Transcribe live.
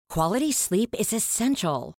Quality sleep is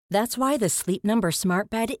essential. That's why the Sleep Number Smart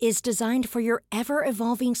Bed is designed for your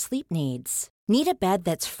ever-evolving sleep needs. Need a bed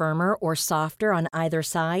that's firmer or softer on either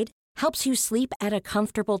side? Helps you sleep at a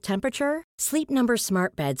comfortable temperature? Sleep Number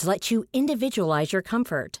Smart Beds let you individualize your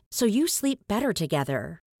comfort, so you sleep better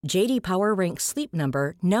together. J.D. Power ranks Sleep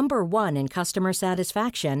Number number 1 in customer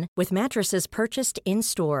satisfaction with mattresses purchased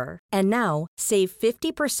in-store. And now, save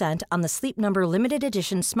 50% on the Sleep Number Limited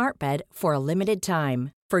Edition Smart Bed for a limited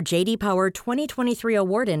time. For J.D. Power 2023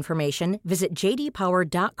 award information, visit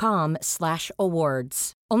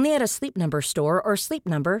jdpower.com/awards. Only at a Sleep Number store or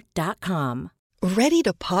sleepnumber.com. Ready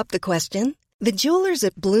to pop the question? The jewelers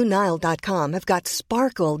at BlueNile.com have got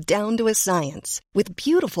sparkle down to a science with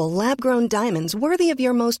beautiful lab-grown diamonds worthy of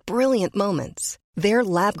your most brilliant moments. Their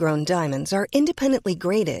lab-grown diamonds are independently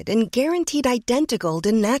graded and guaranteed identical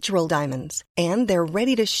to natural diamonds, and they're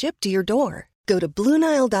ready to ship to your door. Go to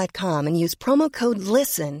BlueNile.com and use promo code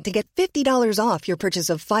LISTEN to get $50 off your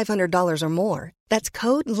purchase of $500 or more. That's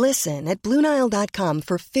code LISTEN at BlueNile.com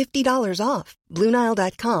for $50 off.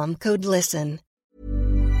 BlueNile.com, code LISTEN.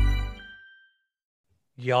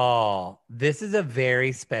 Y'all, this is a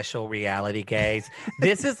very special reality, guys.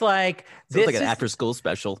 This is like Sounds like an after-school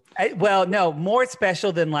special. Well, no, more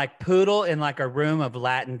special than like Poodle in like a room of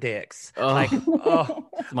Latin dicks. Oh, like,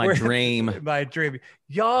 it's my dream. My dream.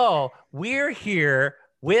 Y'all, we're here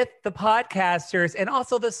with the podcasters and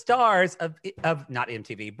also the stars of not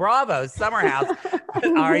MTV, Bravo's Summer House. I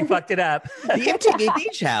already fucked it up. The MTV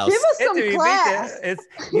Beach House. Give us some MTV class.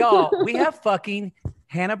 Y'all, we have fucking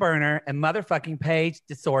Hannah Berner and motherfucking Paige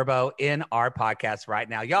DeSorbo in our podcast right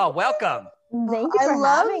now. Y'all, welcome. Thank you for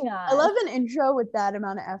having us. I love an intro with that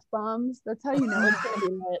amount of F-bombs. That's how you know it's going to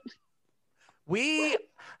be lit.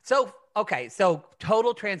 So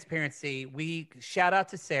total transparency. We shout out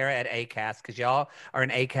to Sarah at ACAST because y'all are an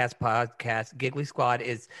ACAST podcast. Giggly Squad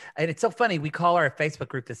is, and it's so funny. We call our Facebook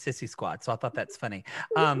group the Sissy Squad. So I thought that's funny.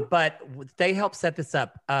 But they helped set this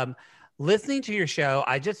up. Listening to your show,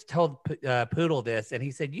 I just told Poodle this, and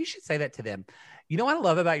he said, you should say that to them. You know what I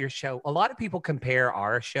love about your show? A lot of people compare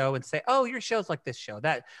our show and say, oh, your show's like this show,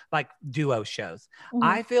 that like duo shows. Mm-hmm.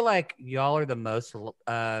 I feel like y'all are the most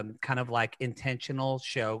kind of like intentional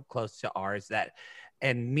show close to ours, that,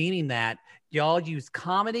 and meaning that y'all use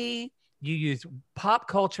comedy, you use pop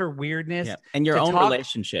culture weirdness, and your own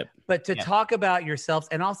relationship, but to talk about yourselves,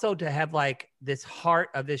 and also to have like this heart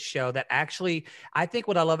of this show that actually, I think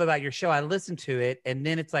what I love about your show, I listen to it and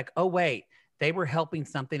then it's like, oh wait, they were helping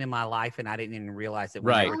something in my life and I didn't even realize it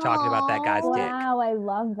when they were talking about that guy's dick. Wow, I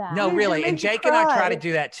love that. No, really. And Jake and I try to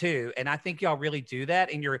do that too. And I think y'all really do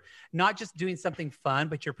that. And you're not just doing something fun,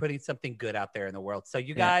 but you're putting something good out there in the world. So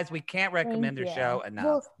you guys, we can't recommend their show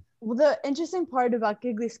enough. Well, the interesting part about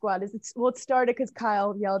Giggly Squad is it started because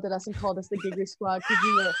Kyle yelled at us and called us the Giggly Squad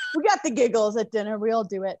because we got the giggles at dinner. We all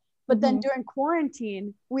do it. But then during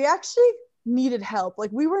quarantine, we actually needed help.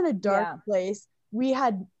 Like we were in a dark place. We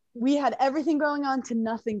had everything going on to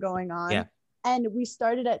nothing going on. Yeah. And we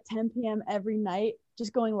started at 10 p.m. every night,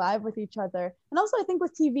 just going live with each other. And also I think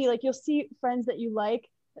with TV, like you'll see friends that you like.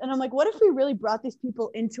 And I'm like, what if we really brought these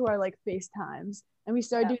people into our like FaceTimes? And we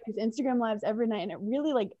started doing these Instagram lives every night. And it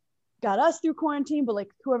really like got us through quarantine, but like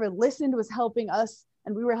whoever listened was helping us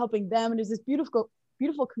and we were helping them. And it was this beautiful,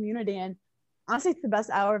 beautiful community. And honestly, it's the best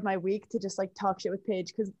hour of my week to just like talk shit with Paige,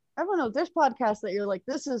 because everyone knows there's podcasts that you're like,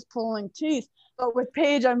 this is pulling teeth. But with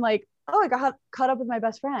Paige, I'm like, oh, I got caught up with my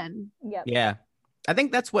best friend. Yep. Yeah. I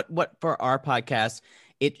think that's what for our podcast,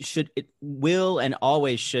 it will and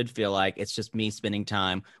always should feel like it's just me spending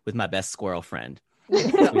time with my best squirrel friend.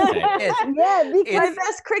 Because my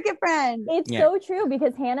best cricket friend. It's so true,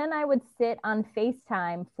 because Hannah and I would sit on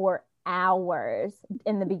FaceTime for hours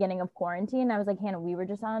in the beginning of quarantine. I was like, Hannah, we were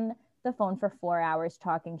just on the phone for 4 hours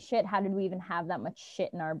talking shit. How did we even have that much shit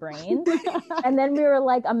in our brains? And then we were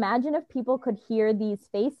like, imagine if people could hear these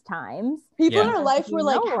FaceTimes. People in our life were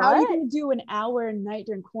like, how are you going to do an hour a night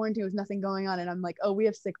during quarantine with nothing going on? And I'm like, oh, we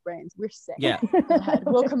have sick brains. We're sick. Yeah.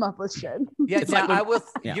 We'll come up with shit. Yeah. Now,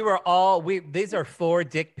 you were these are 4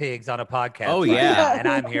 dick pigs on a podcast. Oh, yeah. And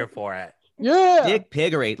I'm here for it. Yeah. Dick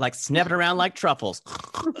piggery, like snapping around like truffles.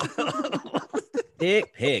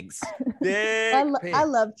 Dick pigs. I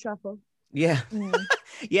love truffle. Yeah.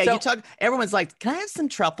 Yeah. So, everyone's like, can I have some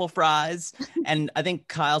truffle fries? And I think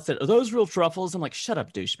Kyle said, are those real truffles? I'm like, shut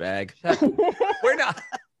up, douchebag.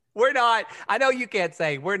 We're not. I know you can't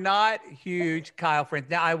say we're not huge Kyle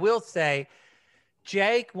friends. Now, I will say,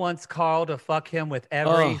 Jake wants Carl to fuck him with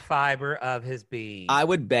every fiber of his being. I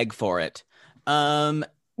would beg for it.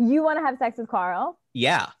 You want to have sex with Carl?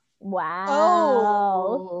 Yeah.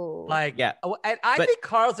 Wow. And I think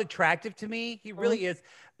Carl's attractive to me. He really is.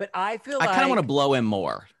 But I feel I like kind of want to blow him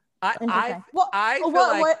more. I Interesting. feel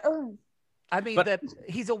like I mean But- that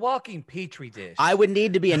he's a walking petri dish. I would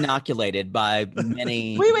need to be inoculated by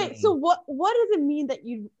many. Wait. So what does it mean that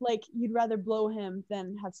you'd rather blow him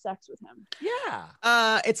than have sex with him?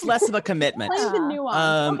 Yeah. It's less of a commitment. Explain the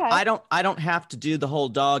nuance. Okay. I don't have to do the whole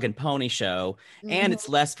dog and pony show, and it's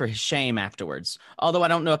less for his shame afterwards. Although I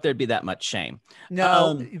don't know if there'd be that much shame.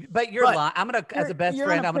 No, but you're but- lying. I'm gonna, as a best you're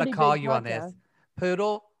friend, on a I'm gonna pretty call big you on this. podcast.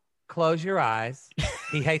 Poodle, close your eyes.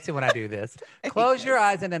 He hates it when I do this. Close your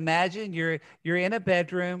eyes and imagine you're in a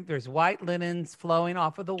bedroom. There's white linens flowing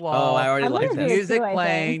off of the wall. Oh, I already I'm like gonna that. do it Music too, I think.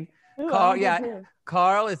 playing. Ooh, Carl, I'm good yeah. too.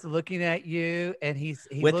 Carl is looking at you, and he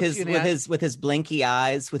with looks his you in the with eye, his blinky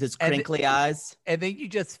eyes, with his And- crinkly eyes, and then you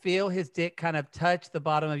just feel his dick kind of touch the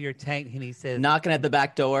bottom of your tank, and he says, knocking at the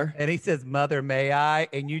back door, "Mother, may I?"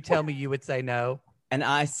 And you tell me you would say no, and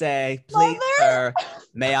I say, "Please, sir,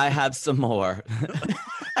 may I have some more?"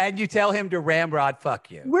 and you tell him to ramrod fuck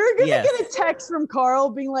you. We're gonna Yes. get a text from Carl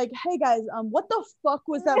being like, "Hey guys, what the fuck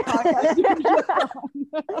was that podcast?" you just on?"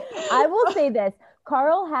 I will say this.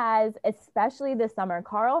 Carl has, especially this summer,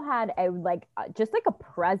 Carl had just like a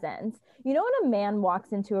presence. You know when a man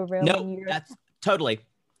walks into a room No, that's totally.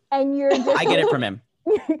 and you're just I get it from him.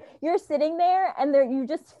 you're sitting there and there you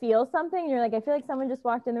just feel something and you're like, I feel like someone just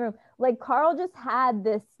walked in the room. Like Carl just had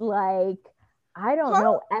this like, I don't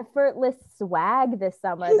know, effortless swag this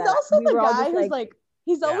summer. He's that also we the were all guy just who's like,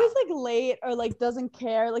 he's Yeah. always like late or like doesn't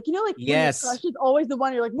care. Like, you know, like when your Yes. crush is always the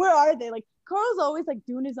one you're like, where are they? Like Carl's always like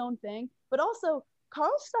doing his own thing, but also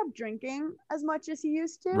Carl stopped drinking as much as he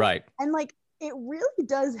used to. Right. And like it really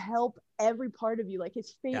does help every part of you. Like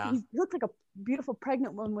his face, Yeah. he looks like a beautiful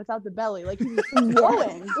pregnant woman without the belly. Like he's Yeah.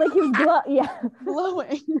 glowing, like he was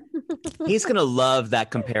glowing. He's gonna love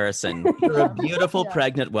that comparison. You're a beautiful Yeah.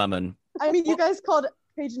 pregnant woman. I mean, you guys called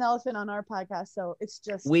Paige an elephant on our podcast, so it's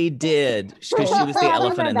just We did because she was the Having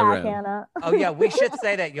elephant my in the back, room. Anna. Oh yeah, we should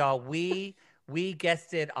say that, y'all. We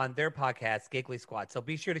guested on their podcast, Giggly Squad. So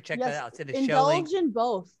be sure to check yes, that out. Send a show link. indulge in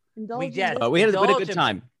both. Indulge yes. in But both. we had a Indulge good in-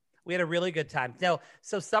 time. We had a really good time. No,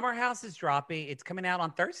 so Summer House is dropping. It's coming out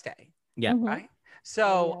on Thursday, Yeah. Mhm. right?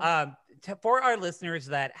 So Oh, for our listeners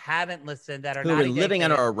that haven't listened, that are Who not were engaged living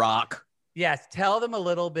in under it, a rock. yes, tell them a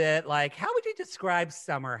little bit. Like, how would you describe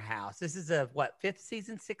Summer House? This is a fifth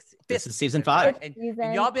season, This fifth is season 5. right? And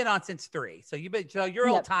Season. y'all been on since 3, so you're Yep.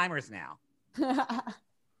 old timers now.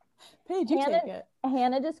 Paige, you Hannah- take it.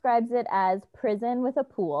 Hannah describes it as prison with a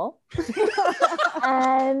pool.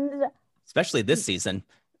 And Especially this season.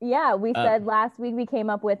 yeah, we Uh, said last week we came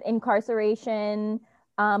up with incarceration,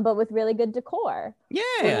 but with really good decor.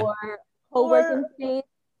 Yeah. Or co-working space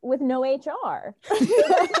with no HR. There's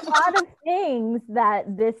a lot of things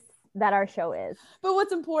that our show is. But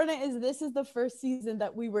what's important is this is the first season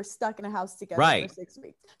that we were stuck in a house together Right. for 6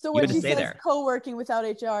 weeks. So You when had to she stay says there. co-working without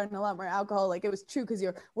HR and a lot more alcohol, like it was true because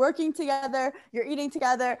you're working together, you're eating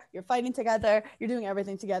together, you're fighting together, you're doing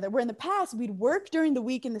everything together. Where in the past we'd work during the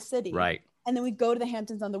week in the city, Right. and then we'd go to the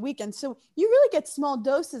Hamptons on the weekend. So you really get small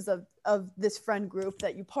doses of this friend group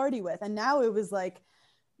that you party with. And now it was like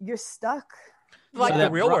you're stuck. Like So the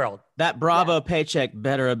that real world. That Bravo paycheck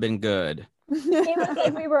better have been good. It was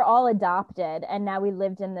like we were all adopted and now we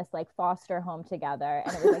lived in this like foster home together.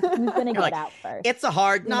 And it was like, who's gonna get like, out first? It's a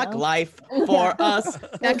hard knock know? life for us.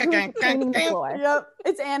 Like, who's cleaning the floor? Yep,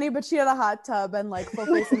 it's Annie, but she had a hot tub and like full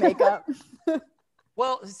face of makeup.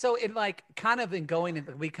 Well, so in like kind of in going in,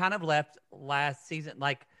 we kind of left last season.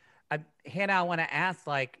 Like, Hannah, I want to ask,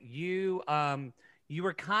 like you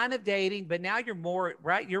were kind of dating, but now you're more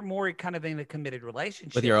right. You're more kind of in a committed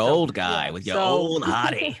relationship With your So old guy, yeah. with your So- old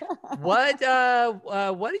hottie. What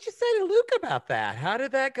did you say to Luke about that? How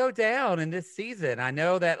did that go down in this season? I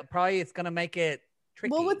know that probably it's going to make it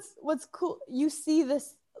tricky. Well, what's cool, you see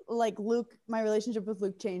this like Luke, my relationship with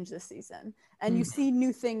Luke changed this season, and you see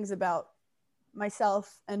new things about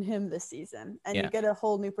myself and him this season, and Yeah. you get a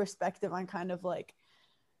whole new perspective on kind of like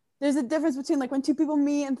there's a difference between like when two people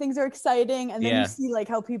meet and things are exciting, and then Yeah. you see like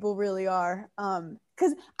how people really are.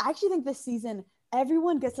 Because I actually think this season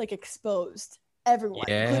everyone gets like exposed. Everyone,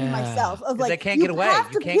 including Yeah. myself, of 'Cause like they can't you get away.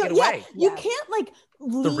 have You to can't feel- get yeah, away. You Yeah. can't like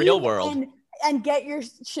The real leave world. and get your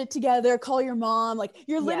shit together, call your mom. Like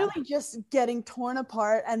you're Yeah. literally just getting torn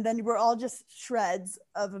apart, and then we're all just shreds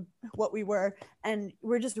of what we were, and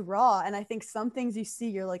we're just raw. And I think some things you see,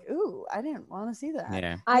 you're like, ooh, I didn't want to see that.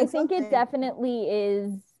 Yeah. I And think it something- definitely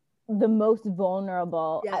is the most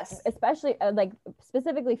vulnerable, Yes. especially like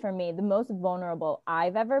specifically for me, the most vulnerable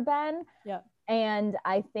I've ever been. Yeah. And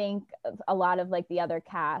I think a lot of like the other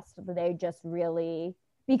cast, they just really,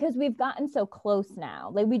 because we've gotten so close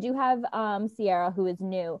now. Like we do have Sierra who is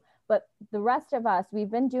new, But the rest of us, we've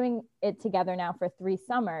been doing it together now for 3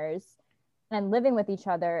 summers and living with each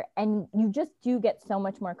other. And you just do get so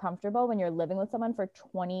much more comfortable when you're living with someone for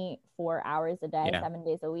 24 hours a day, 7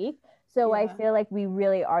 days a week. So I feel like we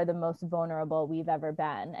really are the most vulnerable we've ever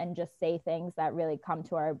been, and just say things that really come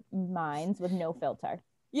to our minds with no filter.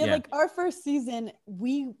 Yeah, like our first season,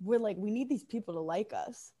 we were like, we need these people to like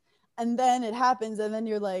us. And then it happens, and then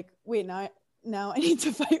you're like, wait, now I need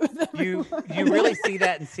to fight with everyone. You really see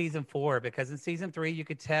that in season 4, because in season 3 you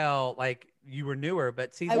could tell like you were newer,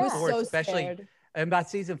 but season 4 especially, scared. and by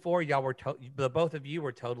season 4 y'all were the both of you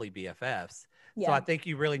were totally BFFs. Yeah. So I think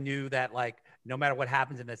you really knew that like no matter what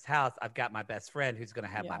happens in this house, I've got my best friend who's going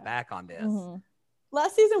to have my back on this. Mm-hmm.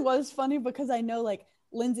 Last season was funny because I know like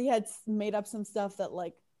Lindsay had made up some stuff that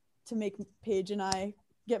like to make Paige and I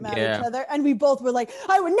get mad at each other, and we both were like,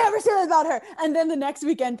 I would never say that about her. And then the next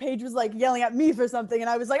weekend Paige was like yelling at me for something, and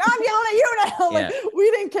I was like, I'm yelling at you now. Like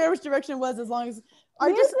we didn't care which direction it was, as long as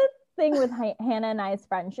Here's the thing with Hannah and I's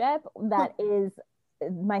friendship that is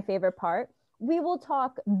my favorite part. We will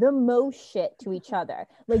talk the most shit to each other.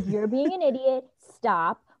 Like, you're being an idiot,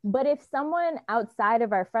 stop. But if someone outside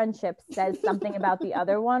of our friendship says something about the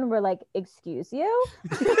other one, we're like, excuse you?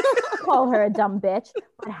 Call her a dumb bitch.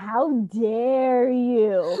 But how dare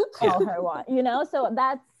you call her one? You know? So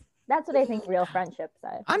that's what I think real friendships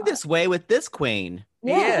are. I'm this way with this queen.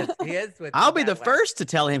 Yeah. He is with I'll be the first to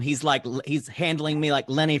tell him he's handling me like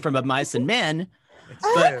Lenny from Of Mice and Men.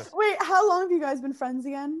 But wait, how long have you guys been friends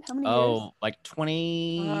again? How many years? Oh, like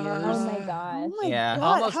 20 years. Oh my God. Oh my Yeah. God.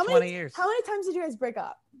 Almost how 20 many, years. How many times did you guys break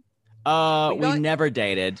up? We never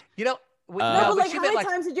dated. you know, No, but like she how meant, many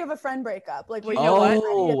times did you have a friend break up? Like, were You know what?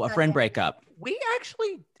 Oh, a friend breakup. we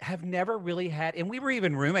actually have never really had, and we were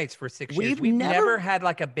even roommates for 6 years. We've We've never never had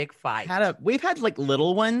like a big fight. We've had like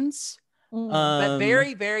little ones. But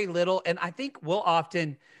very, very little. And I think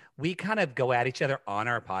we kind of go at each other on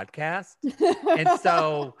our podcast. And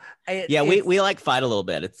so we like fight a little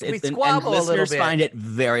bit. It's we and squabble a little listeners bit. find it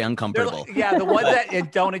very uncomfortable. The ones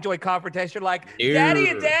that don't enjoy confrontation are like, Daddy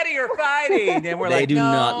and Daddy are fighting. And we're They like, do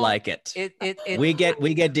no, not like it. We get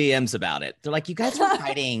we DMs about it. They're like, you guys are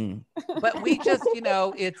fighting. but we just,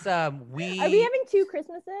 it's Are we having 2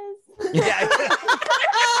 Christmases? Yeah.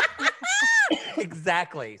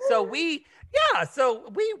 Exactly. So we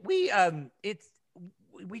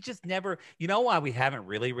just never, you know why we haven't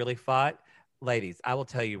really fought? Ladies, I will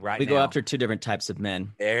tell you right now. We go after 2 different types of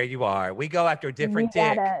men. There you are. We go after a different We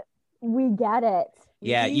dick. get it.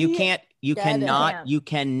 Yeah, you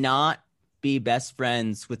cannot be best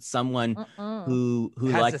friends with someone who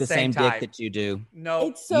Has like the the same same type. dick that you do. No.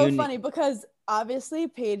 It's so funny because obviously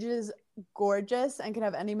Paige is gorgeous and can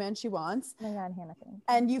have any man she wants. Oh my God, Hannah. Thanks.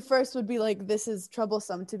 And you first would be like, this is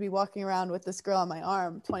troublesome to be walking around with this girl on my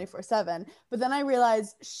arm 24/7. But then I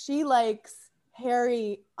realized she likes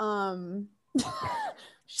hairy,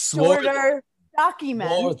 shorter, stocky men.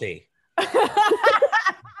 Swarthy.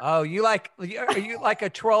 Oh, are you like a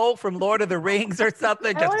troll from Lord of the Rings or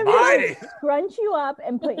something? I Just want to biting. scrunch you up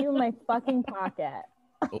and put you in my fucking pocket.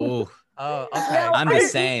 Ooh, Oh, okay. I'm the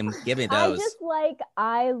same. Give me those.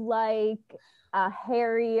 I like a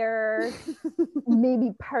hairier,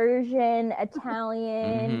 maybe Persian,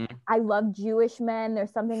 Italian. Mhm. I love Jewish men.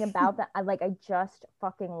 There's something about that. I just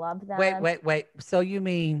fucking love them. Wait. So you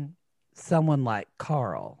mean someone like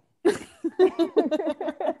Carl?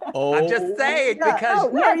 Oh, I'm just saying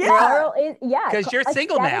because Carl is because you're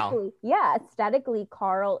single now. Aesthetically- Yeah, aesthetically,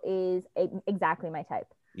 Carl is exactly my type.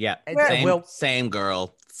 yeah, Well- same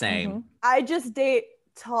girl, same. Mhm. I just date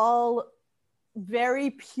tall,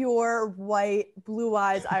 very pure, white, blue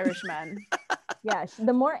eyes Irish men. Yeah,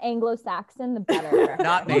 the more Anglo-Saxon, the better.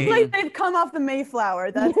 Not Looks me. like they've come off the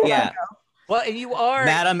Mayflower. That's what I Yeah. know. Well, and you are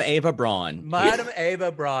Madam Ava Braun. Madam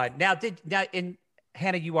Ava Braun. Now,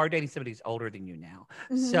 Hannah, you are dating somebody who's older than you now.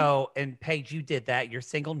 Mhm. So, and Paige, you did that. You're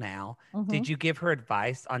single now. Mhm. Did you give her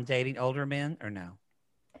advice on dating older men or no?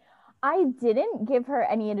 I didn't give her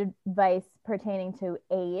any advice pertaining to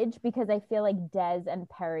age because I feel like Des and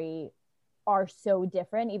Perry are so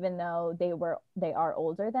different, even though they are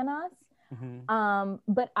older than us. Mm-hmm.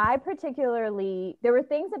 But I particularly, there were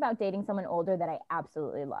things about dating someone older that I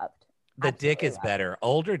absolutely loved. The dick Absolutely is loved. better.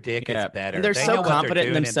 Older dick Yeah. is better. And they're They so know what they're confident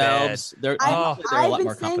in doing themselves. bed. They're Oh. a I've lot been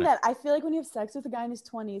more saying confident. that. I feel like when you have sex with a guy in his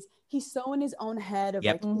 20s, he's so in his own head of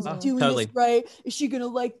Yep. like, is he Mhm. doing Totally. this right? Is she gonna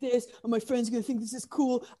like this? Or my friend's gonna think this is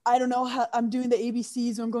cool? I don't know how I'm doing the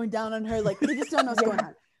ABCs or I'm going down on her. Like they just don't know what's going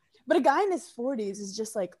on. But a guy in his 40s is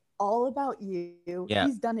just like all about you. Yeah.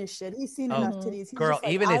 He's done his shit. He's seen Oh, enough titties. He's Girl, just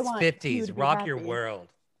like, even I his want you 50s, to be rock your happy. world.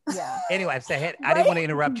 Yeah. Anyway, I didn't want to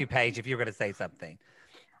interrupt you, Paige, if you were going to say something.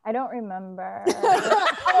 I don't remember.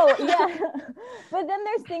 Oh, yeah. But then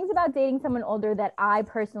there's things about dating someone older that I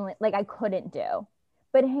personally, like, I couldn't do.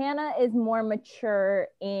 But Hannah is more mature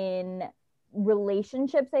in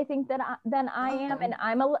relationships, I think, than I am. And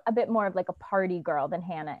I'm a bit more of like a party girl than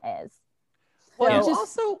Hannah is. Well, So-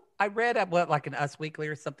 also, I read at like an Us Weekly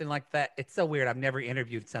or something like that. It's so weird. I've never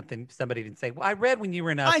interviewed somebody didn't say, well, I read when you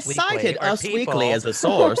were in Us I Weekly. cited or Us People. Weekly as a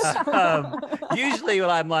source. Usually when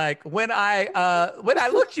I'm like, when I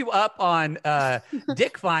looked you up on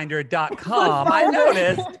dickfinder.com, I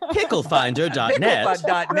noticed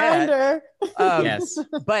Picklefinder.net. Grinder. Yes.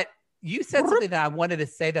 But you said something that I wanted to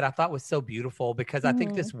say that I thought was so beautiful because I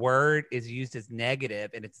think this word is used as negative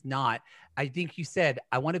and it's not. I think you said,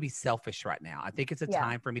 I want to be selfish right now. I think it's a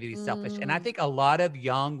time for me to be selfish. And I think a lot of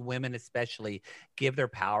young women, especially, give their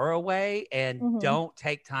power away and don't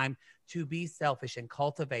take time to be selfish and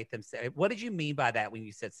cultivate themselves. What did you mean by that when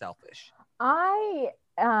you said selfish? I'm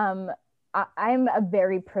a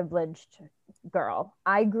very privileged girl.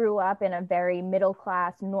 I grew up in a very middle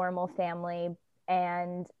class, normal family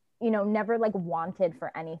and, you know, never like wanted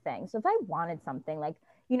for anything. So if I wanted something like,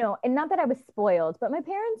 you know, and not that I was spoiled, but my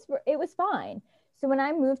parents it was fine. So when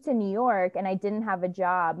I moved to New York and I didn't have a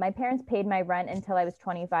job, my parents paid my rent until I was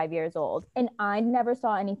 25 years old. And I never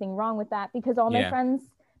saw anything wrong with that because all my friends'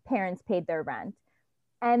 parents paid their rent.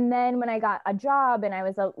 And then when I got a job and I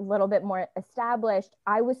was a little bit more established,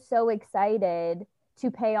 I was so excited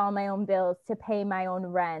to pay all my own bills, to pay my own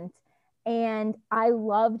rent. And I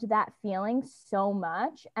loved that feeling so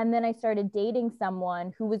much. And then I started dating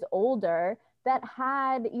someone who was older that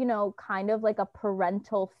had, you know, kind of like a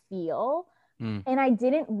parental feel. And I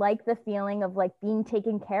didn't like the feeling of like being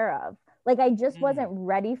taken care of. Like I just wasn't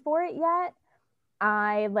ready for it yet.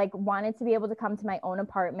 I like wanted to be able to come to my own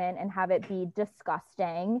apartment and have it be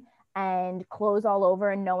disgusting and clothes all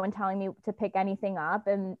over and no one telling me to pick anything up.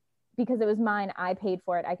 And because it was mine, I paid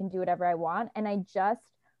for it. I can do whatever I want. And I just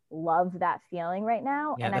love that feeling right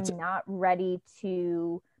now. And I'm not ready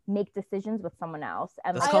to make decisions with someone else.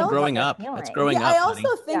 And that's called growing up. That's growing up. I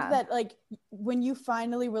also think that like when you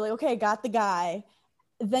finally were like, okay, I got the guy,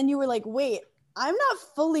 then you were like, wait, I'm not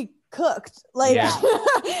fully cooked. Like, and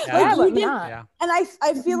I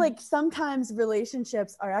feel like sometimes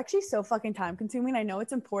relationships are actually so fucking time consuming. I know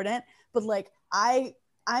it's important, but like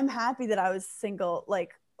I'm happy that I was single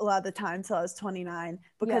like a lot of the time till I was 29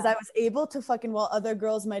 because I was able to fucking, while other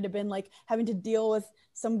girls might have been like having to deal with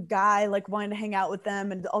some guy like wanting to hang out with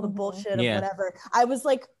them and all the bullshit of whatever, I was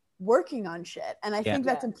like working on shit. And I think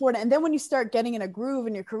that's important. And then when you start getting in a groove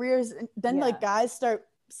in your careers, then like guys start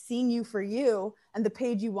seeing you for you and the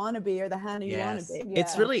page you want to be or the Hannah you want to be.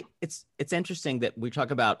 It's really it's interesting that we talk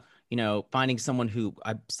about, you know, finding someone who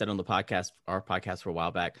I said on the podcast, our podcast for a while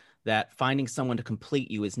back, that finding someone to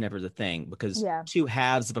complete you is never the thing because two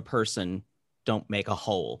halves of a person don't make a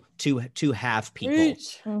whole. Two half people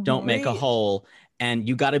don't make a whole, and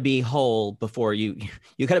you got to be whole before you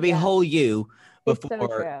got to be whole you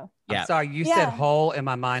before. I'm sorry, you said whole and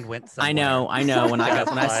my mind went somewhere. I know. When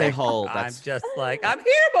I say whole, I'm just like, I'm here,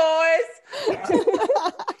 boys.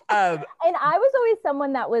 And I was always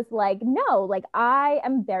someone that was like, no, like I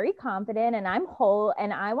am very confident and I'm whole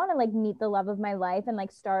and I want to like meet the love of my life and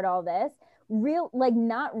like start all this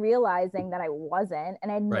not realizing that I wasn't. And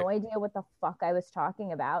I had no idea what the fuck I was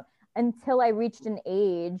talking about until I reached an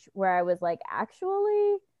age where I was like,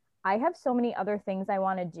 actually, I have so many other things I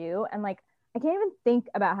want to do. And like, I can't even think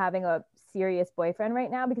about having a serious boyfriend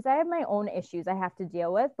right now because I have my own issues I have to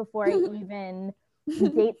deal with before I even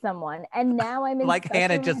date someone. And now I'm in like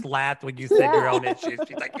Hannah just laughed when you said your own issues.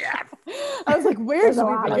 She's like, yeah. I was like, where's a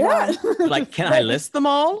lot of like, can I list them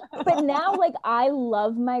all? But now like I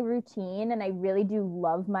love my routine and I really do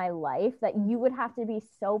love my life that you would have to be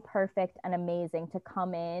so perfect and amazing to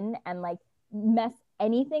come in and like mess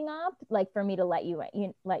anything up, like for me to let you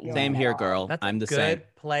same here, girl. That's I'm the good same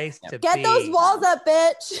place to get be. those walls up,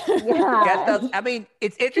 bitch. Get those. I mean,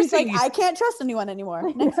 it's interesting. Like, I can't trust anyone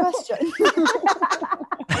anymore. Next question.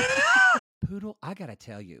 Poodle, I gotta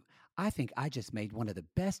tell you, I think I just made one of the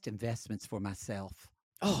best investments for myself.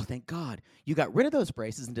 Oh, thank God. You got rid of those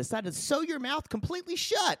braces and decided to sew your mouth completely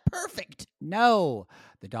shut. Perfect. No,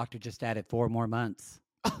 the doctor just added 4 more months.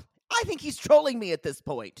 I think he's trolling me at this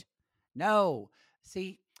point. No.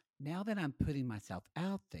 See, now that I'm putting myself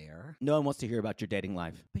out there. No one wants to hear about your dating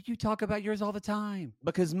life. But you talk about yours all the time.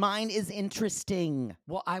 Because mine is interesting.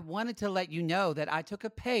 Well, I wanted to let you know that I took a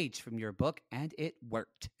page from your book and it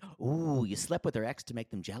worked. Ooh, you slept with their ex to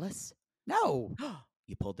make them jealous? No.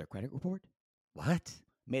 You pulled their credit report? What?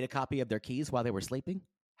 Made a copy of their keys while they were sleeping?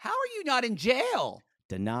 How are you not in jail?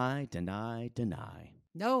 Deny, deny, deny.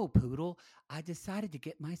 No, Poodle. I decided to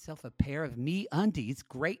get myself a pair of MeUndies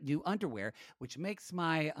great new underwear, which makes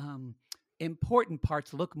my important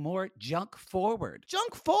parts look more junk forward.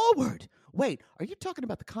 Junk forward? Wait, are you talking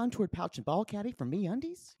about the contoured pouch and ball caddy from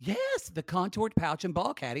MeUndies? Yes, the contoured pouch and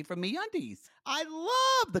ball caddy from MeUndies. I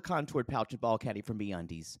love the contoured pouch and ball caddy from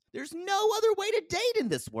MeUndies. There's no other way to date in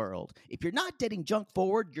this world. If you're not dating junk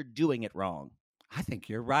forward, you're doing it wrong. I think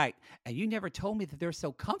you're right. And you never told me that they're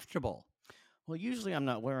so comfortable. Well, usually I'm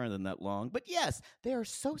not wearing them that long, but yes, they are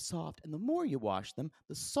so soft, and the more you wash them,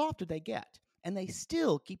 the softer they get. And they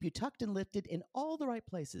still keep you tucked and lifted in all the right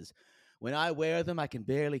places. When I wear them, I can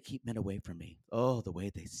barely keep men away from me. Oh, the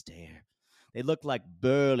way they stare. They look like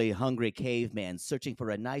burly, hungry cavemen searching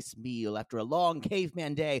for a nice meal after a long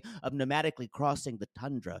caveman day of nomadically crossing the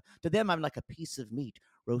tundra. To them, I'm like a piece of meat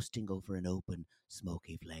roasting over an open,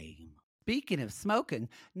 smoky flame. Speaking of smoking,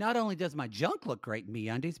 not only does my junk look great in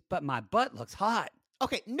MeUndies, but my butt looks hot.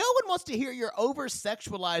 Okay, no one wants to hear your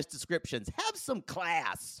over-sexualized descriptions. Have some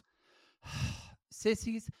class.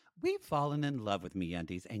 Sissies, we've fallen in love with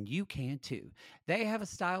MeUndies, and you can too. They have a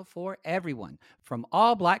style for everyone. From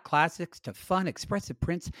all black classics to fun, expressive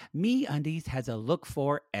prints, MeUndies has a look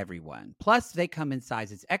for everyone. Plus, they come in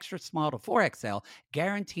sizes extra small to 4XL,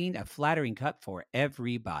 guaranteeing a flattering cut for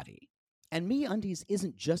everybody. And MeUndies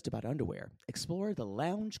isn't just about underwear. Explore the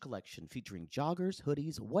Lounge collection featuring joggers,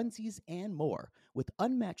 hoodies, onesies, and more. With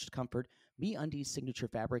unmatched comfort, MeUndies' signature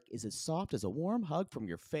fabric is as soft as a warm hug from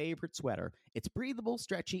your favorite sweater. It's breathable,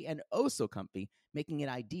 stretchy, and oh so comfy, making it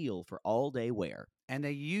ideal for all-day wear. And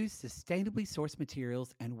they use sustainably sourced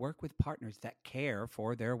materials and work with partners that care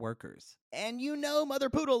for their workers. And you know Mother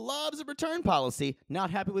Poodle loves a return policy. Not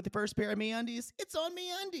happy with the first pair of MeUndies? It's on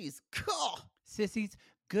MeUndies. Cool. Sissies,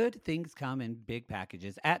 good things come in big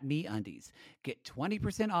packages at MeUndies. Get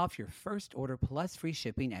 20% off your first order plus free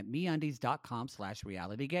shipping at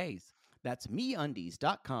MeUndies.com/realitygaze. That's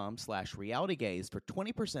MeUndies.com/realitygaze for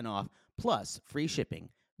 20% off plus free shipping.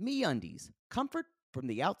 MeUndies, comfort from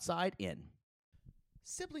the outside in.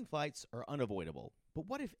 Sibling fights are unavoidable, but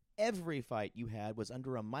what if every fight you had was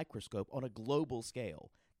under a microscope on a global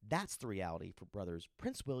scale? That's the reality for brothers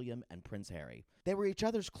Prince William and Prince Harry. They were each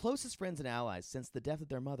other's closest friends and allies since the death of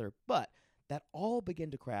their mother, but that all began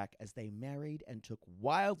to crack as they married and took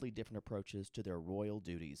wildly different approaches to their royal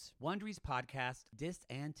duties. Wondery's podcast, Dis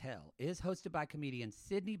and Tell, is hosted by comedians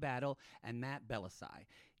Sydney Battle and Matt Bellassai.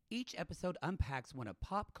 Each episode unpacks one of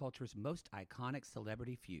pop culture's most iconic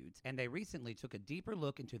celebrity feuds, and they recently took a deeper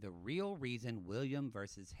look into the real reason William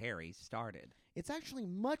versus Harry started. It's actually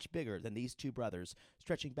much bigger than these two brothers,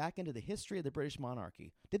 stretching back into the history of the British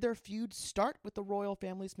monarchy. Did their feud start with the royal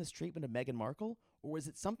family's mistreatment of Meghan Markle, or was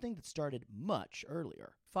it something that started much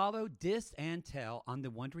earlier? Follow Dis and Tell on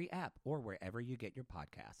the Wondery app or wherever you get your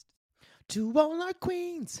podcasts. To all our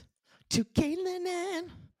queens, to Caitlin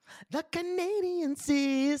and the Canadian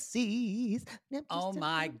sissies. Oh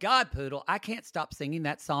my God, Poodle. I can't stop singing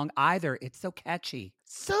that song either. It's so catchy.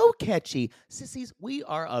 So catchy. Sissies, we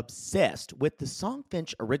are obsessed with the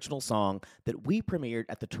Songfinch original song that we premiered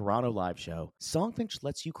at the Toronto Live Show. Songfinch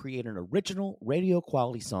lets you create an original radio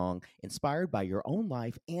quality song inspired by your own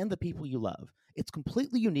life and the people you love. It's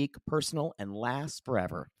completely unique, personal, and lasts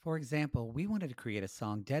forever. For example, we wanted to create a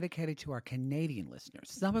song dedicated to our Canadian listeners,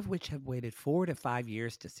 some of which have waited 4 to 5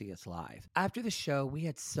 years to see us live. After the show, we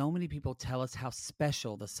had so many people tell us how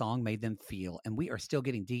special the song made them feel, and we are still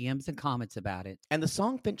getting DMs and comments about it. And the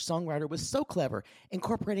Songfinch songwriter was so clever,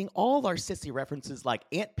 incorporating all our sissy references like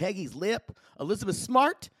Aunt Peggy's Lip, Elizabeth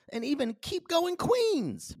Smart, and even Keep Going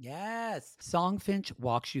Queens. Yes. Songfinch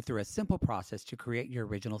walks you through a simple process to create your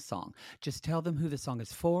original song. Just tell them who the song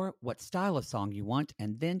is for, what style of song you want,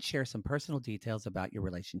 and then share some personal details about your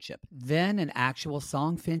relationship. Then an actual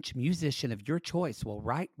Songfinch musician of your choice will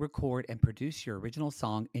write, record, and produce your original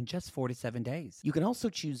song in just 4 to 7 days. You can also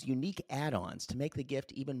choose unique add-ons to make the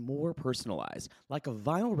gift even more personalized, like a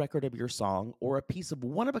vinyl record of your song or a piece of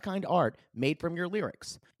one-of-a-kind art made from your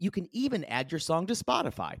lyrics. You can even add your song to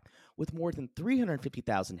Spotify. With more than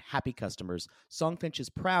 350,000 happy customers, Songfinch is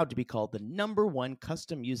proud to be called the #1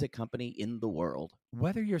 custom music company in the world.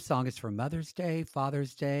 Whether your song is for Mother's Day,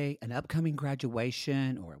 Father's Day, an upcoming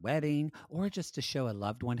graduation, or a wedding, or just to show a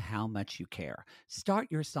loved one how much you care, start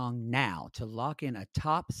your song now to lock in a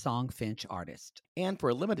top Songfinch artist. And for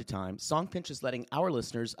a limited time, Songfinch is letting our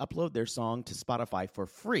listeners upload their song to Spotify for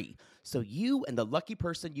free, so you and the lucky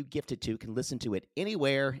person you gift it to can listen to it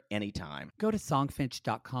anywhere, anytime. Go to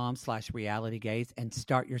songfinch.com spotify.com/realitygaze and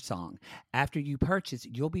start your song. After you purchase,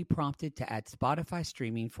 you'll be prompted to add Spotify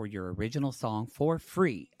streaming for your original song for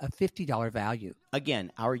free, a $50 value.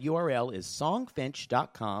 Again, our URL is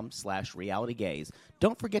songfinch.com/realitygaze.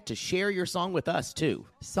 Don't forget to share your song with us, too.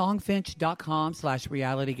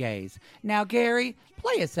 Songfinch.com/realitygaze. Now, Gary,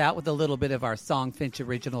 play us out with a little bit of our Songfinch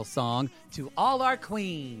original song, To All Our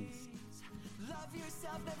Queens. Love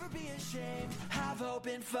yourself, never be ashamed. Have hope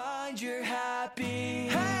and find your happy.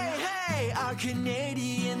 Hey, hey, our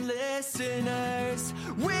Canadian listeners.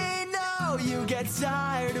 We know you get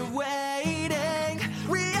tired of waiting.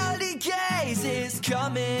 Reality Gaze is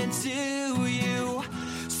coming to you.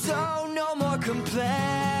 So no more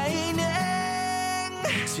complaining.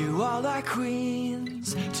 To all our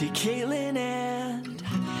queens, to Caitlin and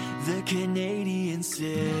the Canadian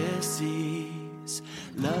sissies.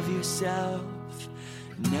 Love yourself,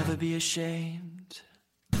 never be ashamed.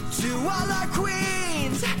 To all our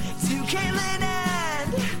queens, to Caitlin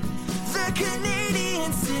and the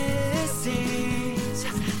Canadian sissies.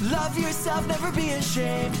 Love yourself, never be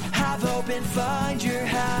ashamed. Have hope and find your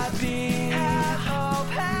happy. Have hope,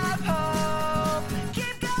 have hope.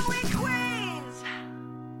 Keep going, queens.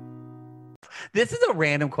 This is a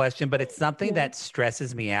random question, but it's something that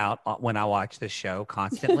stresses me out when I watch the show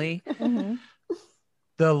constantly.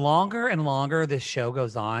 The longer and longer this show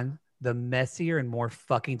goes on, the messier and more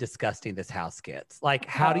fucking disgusting this house gets. Like,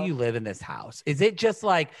 how do you live in this house? Is it just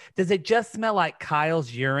like, does it just smell like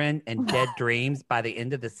Kyle's urine and dead dreams by the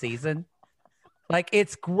end of the season? Like,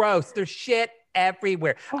 it's gross. There's shit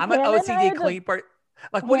everywhere. I'm an OCD clean person.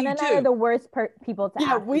 Like, what do you do? Hannah and I are the worst people to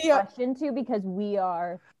ask this question to because we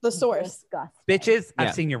are the source. Disgusting. Bitches,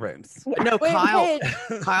 I've seen your rooms. Yeah. No,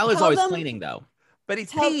 Kyle is always cleaning, though. But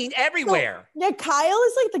he's peeing everywhere. So, yeah, Kyle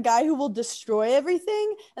is like the guy who will destroy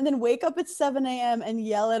everything and then wake up at 7 a.m. and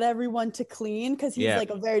yell at everyone to clean because he's like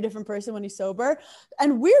a very different person when he's sober.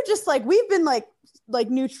 And we're just like, we've been like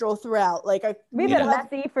neutral throughout. Like we've been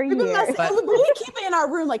messy for years. But we keep it in our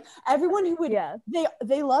room. Like everyone who would,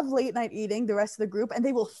 they love late night eating, the rest of the group, and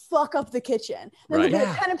they will fuck up the kitchen. And they'll be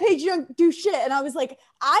like, Hannah Paige, you don't do shit. And I was like,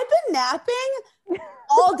 I've been napping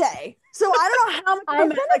all day. So I don't know how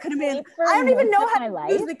much I could have been. I don't even know how to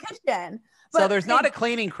use the kitchen. But so there's not a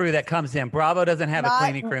cleaning crew that comes in. Bravo doesn't have a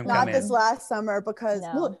cleaning crew come in. Not this last summer because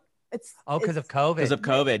it's because of COVID. Because of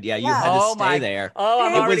COVID, yeah, you had to stay there. Oh,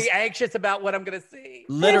 I'm already anxious about what I'm gonna see.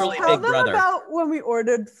 Literally, tell Big Brother. About when we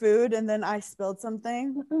ordered food and then I spilled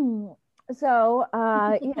something. So,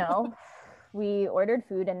 you know, we ordered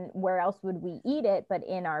food, and where else would we eat it but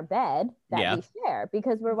in our bed that we share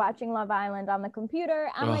because we're watching Love Island on the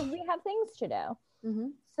computer and like we have things to do.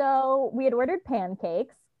 So we had ordered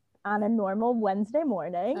pancakes on a normal Wednesday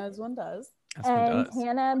morning, as one does. And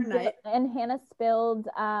Hannah spilled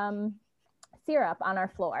syrup on our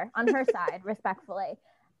floor on her side, respectfully.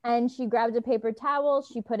 And she grabbed a paper towel,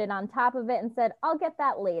 she put it on top of it and said, "I'll get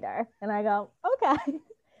that later." And I go, "Okay."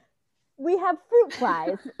 We have fruit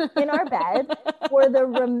flies in our bed for the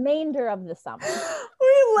remainder of the summer.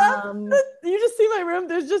 We left. You just see my room.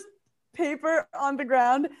 There's just paper on the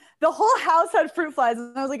ground. The whole house had fruit flies,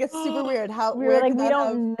 and I was like, "It's super weird." How we were like, we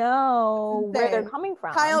don't know where they're coming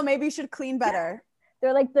from. Kyle, maybe you should clean better.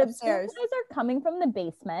 They're like, the fruit flies are coming from the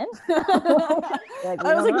basement.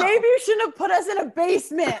 I was like, maybe you shouldn't have put us in a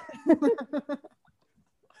basement.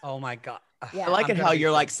 Oh my God. Yeah. I like it how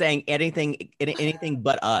you're like saying anything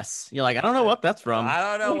but us. You're like, I don't know what that's from. I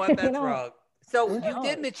don't know what that's from. So you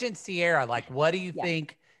did mention Sierra. Like, what do you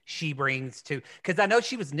think she brings to? Because I know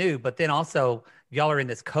she was new, but then also y'all are in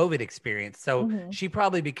this COVID experience. So she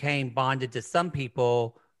probably became bonded to some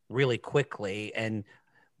people really quickly. And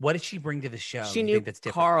what did she bring to the show? She knew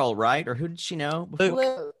Carl, right? Or who did she know?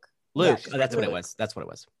 Luke. Yeah, oh, that's what it was. That's what it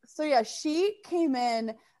was. So yeah, she came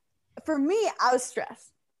in. For me, I was stressed.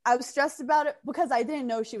 I was stressed about it because I didn't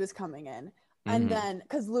know she was coming in. And then,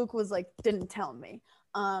 because Luke was like, didn't tell me.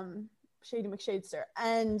 Shady McShadester.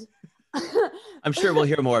 And I'm sure we'll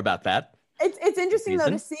hear more about that. It's interesting though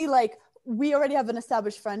to see like, we already have an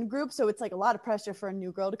established friend group. So it's like a lot of pressure for a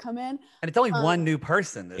new girl to come in. And it's only one new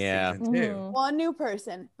person this season too. One new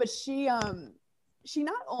person. But she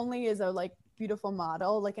not only is a like beautiful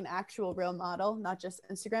model, like an actual real model, not just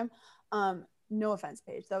Instagram. No offense,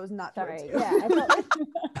 Paige. That was not sorry. Yeah.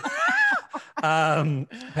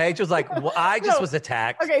 Paige was like, well, I just was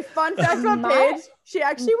attacked. Okay, fun fact about Paige. She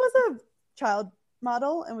actually was a child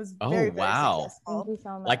model and was Oh, very, very wow. successful. Thank you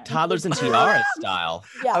so much. Like toddlers and tiaras style. Thank you so much. Like toddlers and tiaras style.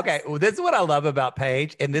 Yes. Okay, well, this is what I love about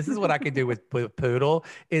Paige, and this is what I can do with Poodle.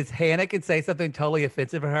 Is Hannah can say something totally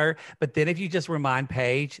offensive to her, but then if you just remind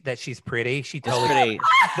Paige that she's pretty, she totally. Pretty.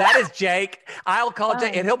 That is Jake. I'll call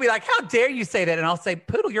Jake, Fine. and he'll be like, "How dare you say that?" And I'll say,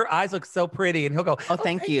 "Poodle, your eyes look so pretty," and he'll go, Oh,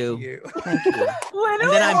 thank you. Thank you. Literally,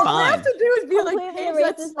 And then I'm all fine. I have to do is be like, Completely Paige,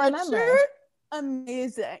 that erases my memory. sweatshirt,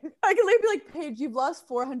 amazing. I can literally be like, Paige, you've lost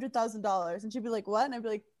 $400,000, and she'd be like, what? And I'd be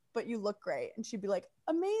like, but you look great, and she'd be like,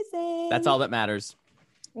 amazing. That's all that matters.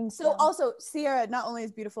 Thank So you. also, Sierra not only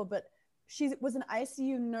is beautiful, but she was an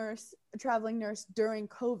ICU nurse, a traveling nurse during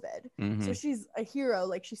COVID. Mhm. So she's a hero.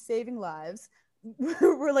 Like she's saving lives.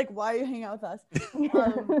 We're like, why are you hanging out with us?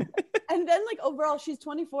 And then like overall, she's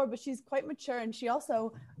 24, but she's quite mature. And she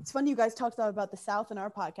also, it's funny you guys talked about the South in our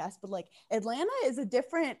podcast, but like Atlanta is a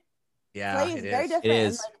different place, it very is. different. It And,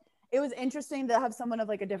 is. like, it was interesting to have someone of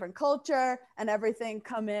like a different culture and everything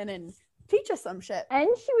come in and teach us some shit. And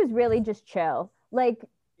she was really just chill. Like,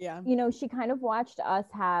 Yeah. you know, she kind of watched us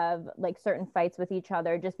have like certain fights with each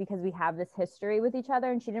other just because we have this history with each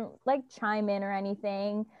other, and she didn't like chime in or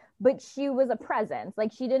anything, but she was a presence.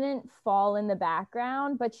 Like she didn't fall in the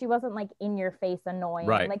background, but she wasn't like in your face annoying.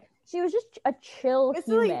 Right. Like she was just a chill It's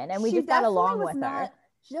really- human, and we she just got definitely along was with her. not-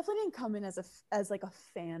 She definitely didn't come in as like a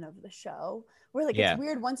fan of the show. Where like Yeah. it's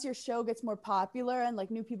weird once your show gets more popular and like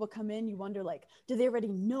new people come in, you wonder like, do they already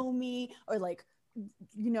know me or like,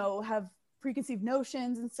 you know, have preconceived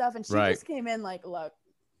notions and stuff. And she Right. just came in like, look,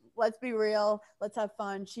 let's be real, let's have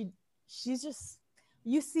fun. She's just,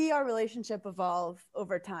 you see our relationship evolve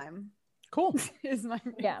over time. Cool. Is my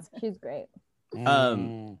Yeah, she's great.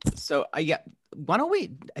 So yeah, why don't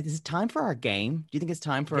we? Is it time for our game? Do you think it's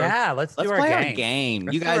time for? Yeah, let's do our play game. our game.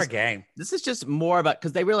 Let's You do guys, our game. this is just more about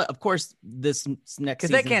because they really, of course, this next Because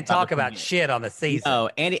they season can't is talk the about premiere. shit on the season. No,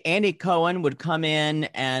 Andy Cohen would come in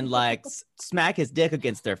and like smack his dick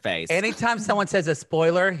against their face. Anytime someone says a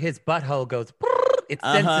spoiler, his butthole goes, "Brrr," it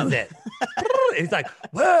senses it. Brrr. He's like,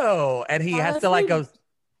 whoa. And he has to like go,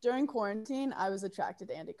 During quarantine, I was attracted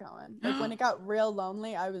to Andy Cohen. Like when it got real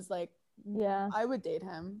lonely, I was like, Yeah, I would date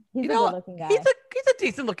him. he's you a know, good-looking guy. he's a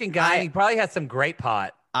decent looking guy. And he probably has some great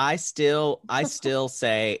pot. I still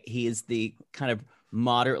say he is the kind of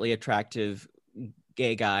moderately attractive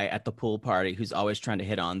gay guy at the pool party who's always trying to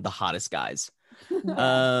hit on the hottest guys.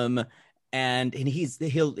 And he's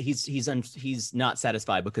not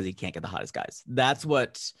satisfied because he can't get the hottest guys. That's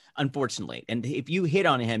what, unfortunately. And if you hit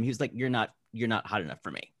on him, he's like, you're not hot enough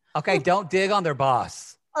for me. Okay, don't dig on their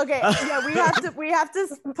boss. Okay, yeah, we have to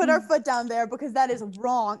put our foot down there because that is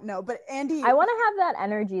wrong. No, but Andy, I want to have that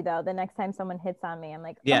energy though. The next time someone hits on me, I'm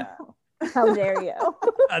like, Yeah. oh, how dare you?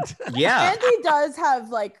 Yeah. Andy does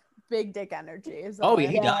have like big dick energy. is all Oh, I yeah,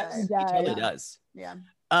 he have to does. say. He does. He totally does. Yeah.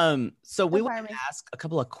 So we Don't want fire to me. ask a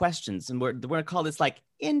couple of questions, and we're gonna call this like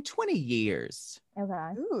in 20 years.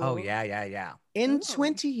 Okay. Ooh. Oh, yeah. In Ooh.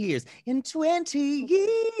 20 years. In 20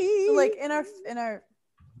 years. So like in our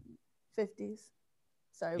 50s.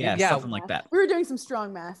 Sorry. Yeah, Yeah. something like that. We were doing some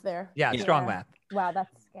strong math there. Yeah, Yeah. strong math. Wow,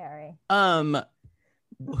 that's scary.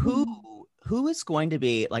 Who is going to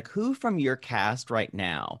be like who from your cast right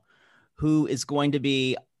now who is going to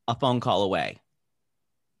be a phone call away?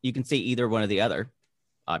 You can see either one or the other,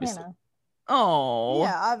 obviously. Hannah. Oh,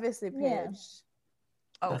 Yeah, obviously Paige. Yeah.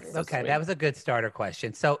 Oh, That's so okay. sweet. That was a good starter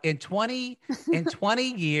question. So in 20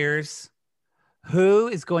 years, who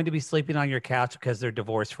is going to be sleeping on your couch because they're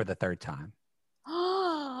divorced for the third time?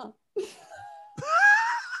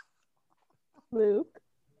 Luke.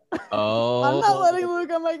 Oh, I'm not letting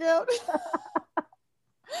Luke on my couch.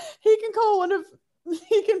 He can call one of.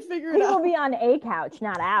 He can figure He it will out. be on a couch,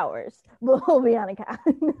 not ours. We'll be on a couch.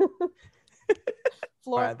 All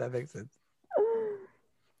Floor. right, that makes sense.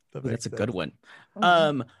 that's a good one.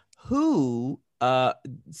 Mm-hmm. Who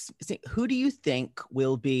do you think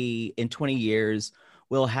will be in 20 years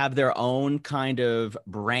will have their own kind of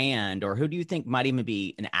brand, or who do you think might even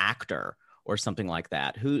be an actor or something like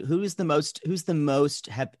that? Who's the most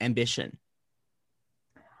have ambition?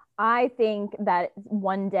 I think that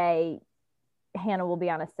one day Hannah will be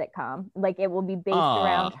on a sitcom. Like it will be based Aw.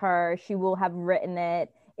 around her. She will have written it.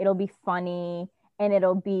 It'll be funny, and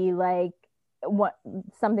it'll be like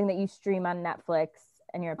something that you stream on Netflix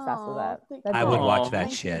and you're obsessed with Aw, it. thank That's I it. would Aw. watch that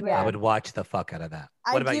Thank shit. you. Yeah. I would watch the fuck out of that.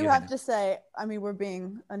 I What about do you, have Hannah? to say, I mean, we're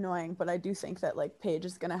being annoying, but I do think that like Paige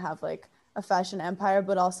is gonna have like a fashion empire,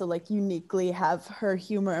 but also like uniquely have her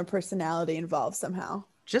humor and personality involved somehow.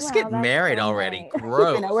 Just Wow, get that's married so already. nice.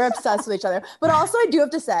 Gross. You know, we're obsessed with each other. But also, I do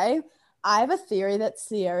have to say, I have a theory that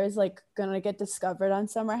Sierra is like gonna get discovered on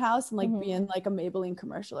Summer House and like be in like a Maybelline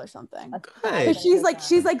commercial or something. Good. She's like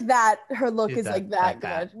that. Her look is like that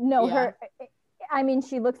good. No, I mean,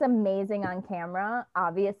 she looks amazing on camera.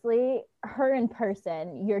 Obviously, her in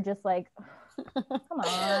person, you're just like, come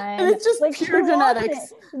on. And it's just like pure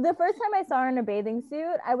genetics. The first time I saw her in a bathing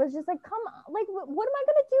suit, I was just like, come on, like, what am I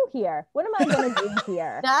gonna do here? What am I gonna do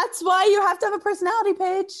here? That's why you have to have a personality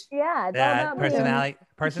page. Yeah, it's that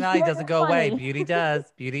personality doesn't go away. Beauty does.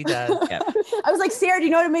 Yep. I was like, Sarah, do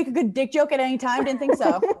you know how to make a good dick joke at any time? Didn't think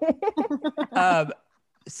so.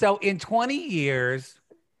 So in 20 years,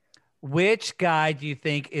 which guy do you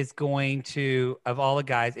think is going to, of all the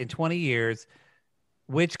guys in 20 years,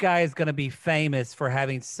 which guy is going to be famous for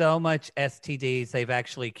having so much STDs they've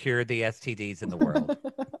actually cured the STDs in the world?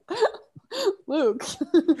 Luke.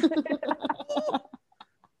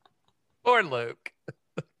 Or Luke.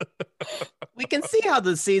 We can see how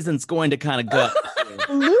the season's going to kind of go.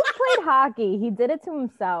 Luke played hockey. He did it to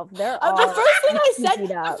himself. The first thing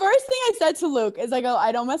I said to Luke is I go,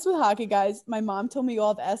 I don't mess with hockey, guys. My mom told me you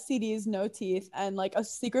all have STDs, no teeth, and like a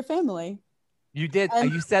secret family. You did.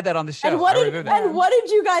 You said that on the show. And what did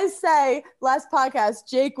you guys say last podcast?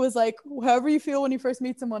 Jake was like, however you feel when you first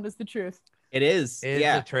meet someone is the truth. It is. It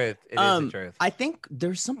is the truth. It is the truth. I think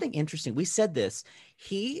there's something interesting. We said this.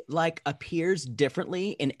 He like appears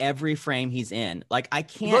differently in every frame he's in. Like I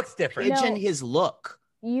can't looks different. pigeon his look.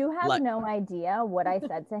 You have no idea what I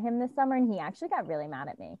said to him this summer, and he actually got really mad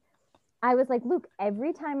at me. I was like, Luke,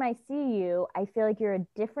 every time I see you, I feel like you're a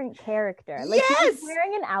different character. Like he was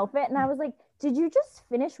wearing an outfit, and I was like, did you just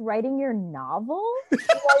finish writing your novel?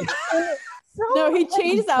 No, he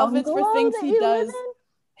changed outfits for things he does.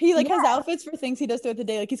 He like has outfits for things he does throughout the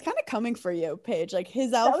day. Like he's kind of coming for you, Paige. Like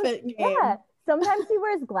his outfit game. Yeah. Sometimes he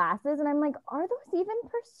wears glasses, and I'm like, are those even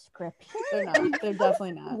prescription? They're not. They're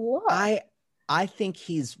definitely not. What? I think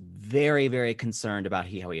he's very, very concerned about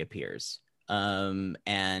how he appears. And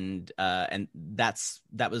that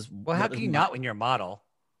was well. How can you not when you're a model?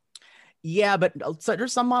 Yeah, but so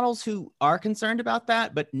there's some models who are concerned about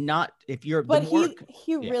that, but not if you're. But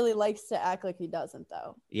he really likes to act like he doesn't,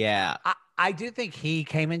 though. Yeah, I do think he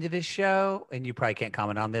came into this show, and you probably can't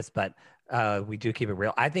comment on this, but we do keep it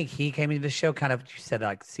real. I think he came into the show kind of, you said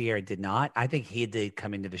like Sierra did not. I think he did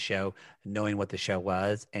come into the show knowing what the show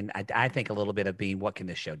was, and I think a little bit of being, what can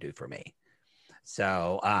this show do for me?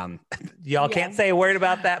 So y'all can't say a word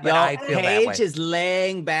about that, but I feel that way. Paige is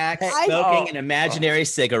laying back, smoking an imaginary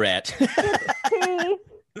cigarette.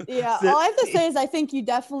 Yeah, all I have to say is I think you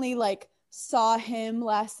definitely like saw him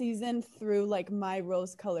last season through like my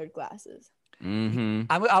rose-colored glasses. Mm-hmm.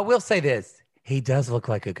 I will say this: he does look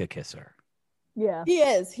like a good kisser. Yeah, he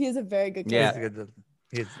is. He is a very good kisser.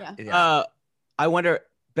 Yeah. I wonder,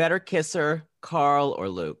 better kisser, Carl or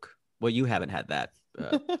Luke? Well, you haven't had that.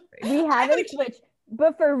 We haven't switched,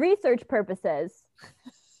 but for research purposes,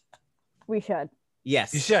 we should.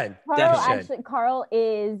 Yes, you should. Carl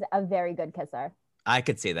is a very good kisser. I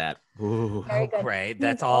could see that. Ooh, great.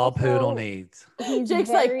 That's all Poodle needs. Jake's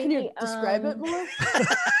like, can you describe it more?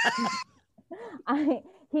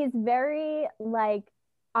 He's very like,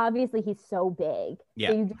 obviously he's so big.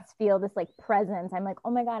 Yeah. So you just feel this like presence. I'm like,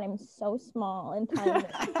 oh my God, I'm so small and tiny.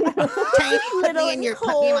 Tiny little in your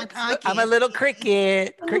pocket. I'm a little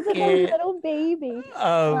cricket. Like a little baby.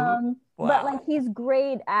 Wow. But like he's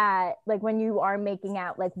great at like when you are making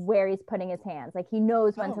out, like where he's putting his hands. Like he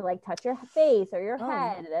knows when to like touch your face or your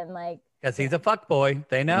head, and like because he's a fuck boy.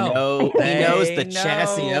 They know. No, he knows the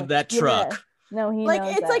chassis of that truck. Yeah. No, he like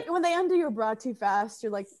knows it's that. like when they undo your bra too fast,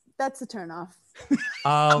 you're like, that's a turn off.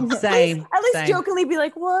 Oh, same. At least jokingly be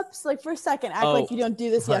like, whoops, like for a second, act like you don't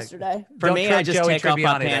do this yesterday. For me, I just take off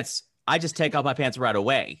my pants. I just take off my pants right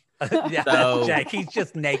away. Yeah, so, Jack, he's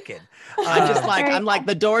just naked. I'm like,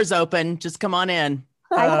 the door's open. Just come on in.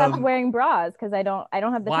 I stopped wearing bras because I don't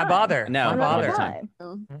have the why time. bother? No, why bother?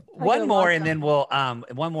 One more, and then we'll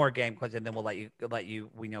one more game question, then we'll let you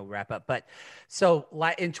wrap up. But so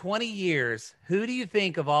like in 20 years, who do you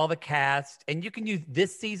think of all the cast, and you can use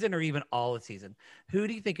this season or even all the season, who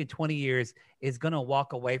do you think in 20 years is going to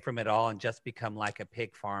walk away from it all and just become like a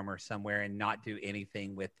pig farmer somewhere and not do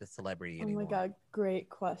anything with the celebrity anymore? Oh my God, great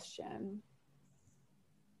question.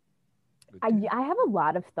 I have a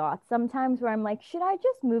lot of thoughts sometimes where I'm like, should I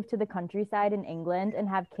just move to the countryside in England and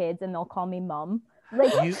have kids and they'll call me mom?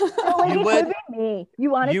 Like, you would be me.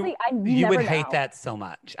 You honestly, you would hate that so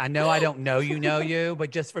much. I know I don't know you, but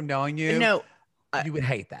just from knowing you, you would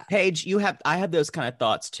hate that. Paige, I have those kind of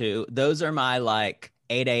thoughts too. Those are my like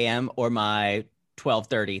 8 a.m. or my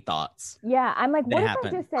 12:30 thoughts. Yeah, I'm like, what if I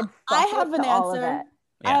just said? I have an answer.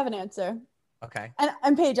 I have an answer. Okay.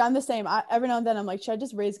 And Paige, I'm the same. Every now and then I'm like, should I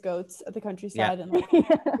just raise goats at the countryside and like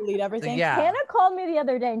delete everything? Yeah. Hannah called me the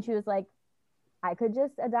other day and she was like, I could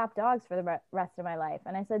just adopt dogs for the rest of my life.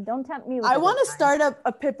 And I said, don't tempt me. I want to start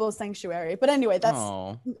a pit bull sanctuary. But anyway,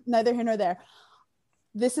 that's neither here nor there.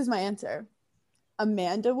 This is my answer.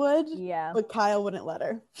 Amanda would, but Kyle wouldn't let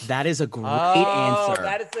her. That is a great answer.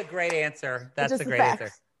 That is a great answer. That's a great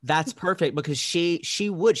answer. That's perfect because she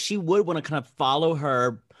would want to kind of follow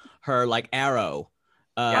her like arrow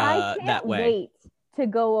I can't that way. Wait to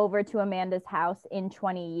go over to Amanda's house in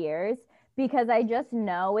 20 years because I just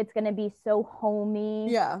know it's going to be so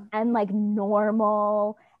homey and like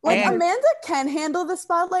normal. Like Amanda can handle the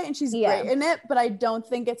spotlight and she's great in it, but I don't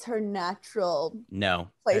think it's her natural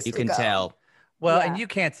place you to can go. tell. Well, and you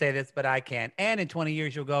can't say this, but I can. And in 20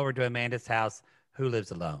 years, you'll go over to Amanda's house who lives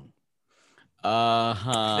alone.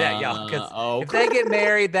 Yeah, y'all. Because if they get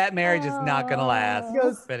married, that marriage is not going to last.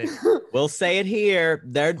 We'll say it here.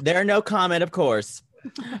 There no comment, of course.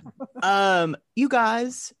 You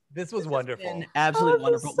guys. This was wonderful. Absolutely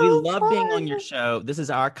wonderful. So we love being on your show. This is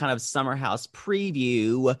our kind of summer house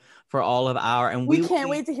preview for all of and we can't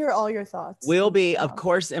wait to hear all your thoughts. We'll be, of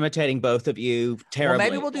course, imitating both of you terribly. Well,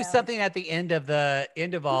 maybe we'll do something at the end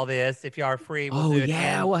of all this. If you are free, we'll do it.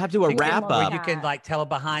 We'll have to do a wrap up. You can like tell a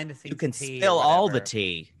behind the scenes. You can spill all the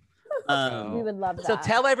tea. We would love that. So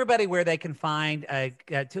tell everybody where they can find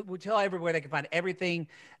tell everybody where they can find everything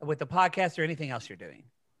with the podcast or anything else you're doing.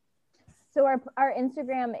 So our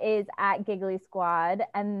Instagram is at Giggly Squad,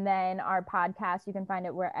 and then our podcast, you can find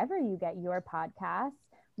it wherever you get your podcasts.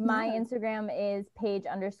 My Instagram is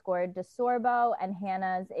Paige_DeSorbo, and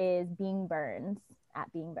Hannah's is Being Burns,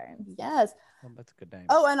 at Being Burns. Yes. Well, that's a good name.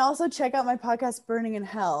 Oh, and also check out my podcast, Burning in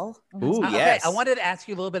Hell. Ooh, yes. Okay, I wanted to ask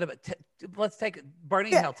you a little bit about, let's take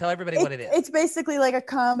Burning in Hell. Tell everybody what it is. It's basically like a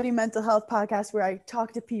comedy mental health podcast where I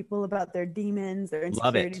talk to people about their demons, their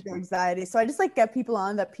insecurities, their anxiety. So I just like get people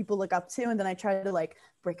on that people look up to, and then I try to like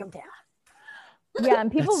break them down. Yeah,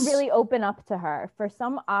 and people really open up to her for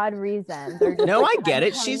some odd reason. No, I get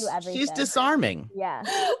it. She's disarming. Yeah.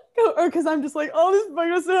 Or because I'm just like, oh, this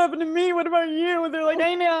fucking stuff happened to me. What about you? And they're like,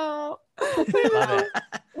 I know. Love it.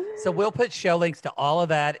 So we'll put show links to all of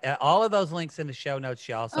that, all of those links in the show notes,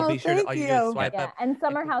 y'all. So be sure to just swipe up. And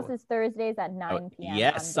Summer House is Thursdays at 9 p.m.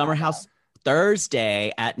 Yes, Summer House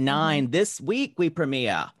Thursday at 9. This week we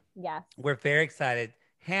premiere. Yes. We're very excited.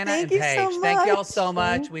 Hannah Thank and Paige, you so thank y'all much. so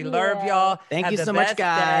much. We love y'all. Thank Have you the so much, best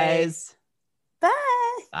guys. day. Bye.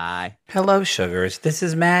 Bye. Hello, sugars. This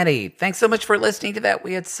is Maddie. Thanks so much for listening to that.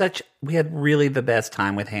 We had really the best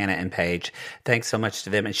time with Hannah and Paige. Thanks so much to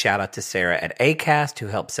them, and shout out to Sarah at Acast who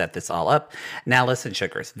helped set this all up. Now listen,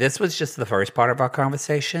 sugars, this was just the first part of our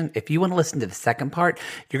conversation. If you want to listen to the second part,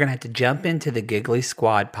 you're going to have to jump into the Giggly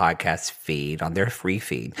Squad podcast feed on their free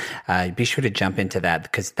feed. Be sure to jump into that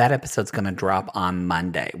because that episode's going to drop on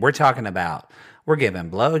Monday. We're giving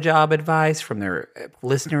blowjob advice from their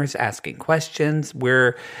listeners, asking questions. We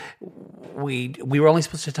were only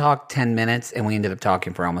supposed to talk 10 minutes, and we ended up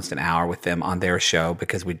talking for almost an hour with them on their show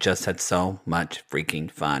because we just had so much freaking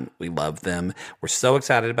fun. We love them. We're so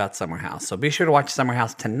excited about Summer House. So be sure to watch Summer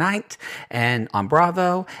House tonight and on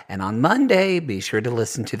Bravo. And on Monday, be sure to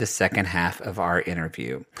listen to the second half of our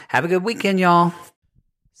interview. Have a good weekend, y'all.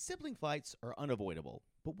 Sibling fights are unavoidable,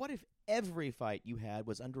 but what if every fight you had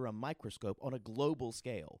was under a microscope on a global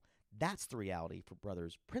scale? That's the reality for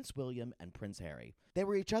brothers Prince William and Prince Harry. They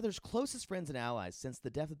were each other's closest friends and allies since the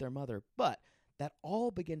death of their mother, but that all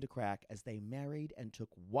began to crack as they married and took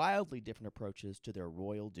wildly different approaches to their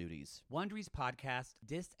royal duties. Wondery's podcast,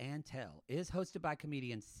 Dis and Tell, is hosted by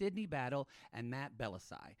comedians Sydney Battle and Matt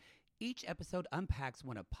Belisai. Each episode unpacks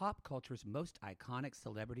one of pop culture's most iconic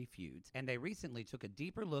celebrity feuds, and they recently took a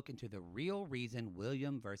deeper look into the real reason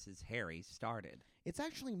William versus Harry started. It's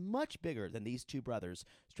actually much bigger than these two brothers,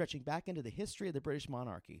 stretching back into the history of the British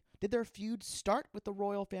monarchy. Did their feud start with the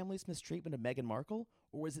royal family's mistreatment of Meghan Markle,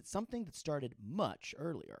 or was it something that started much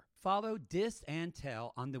earlier? Follow Dis and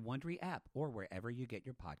Tell on the Wondery app or wherever you get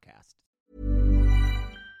your podcast.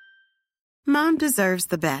 Mom deserves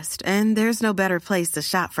the best, and there's no better place to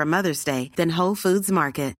shop for Mother's Day than Whole Foods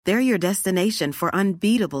Market. They're your destination for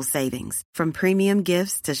unbeatable savings, from premium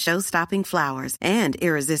gifts to show-stopping flowers and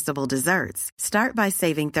irresistible desserts. Start by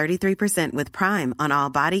saving 33% with Prime on all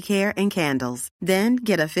body care and candles. Then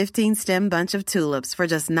get a 15-stem bunch of tulips for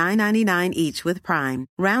just $9.99 each with Prime.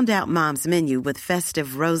 Round out Mom's menu with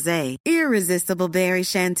festive rosé, irresistible berry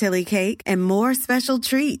chantilly cake, and more special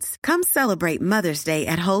treats. Come celebrate Mother's Day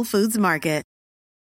at Whole Foods Market.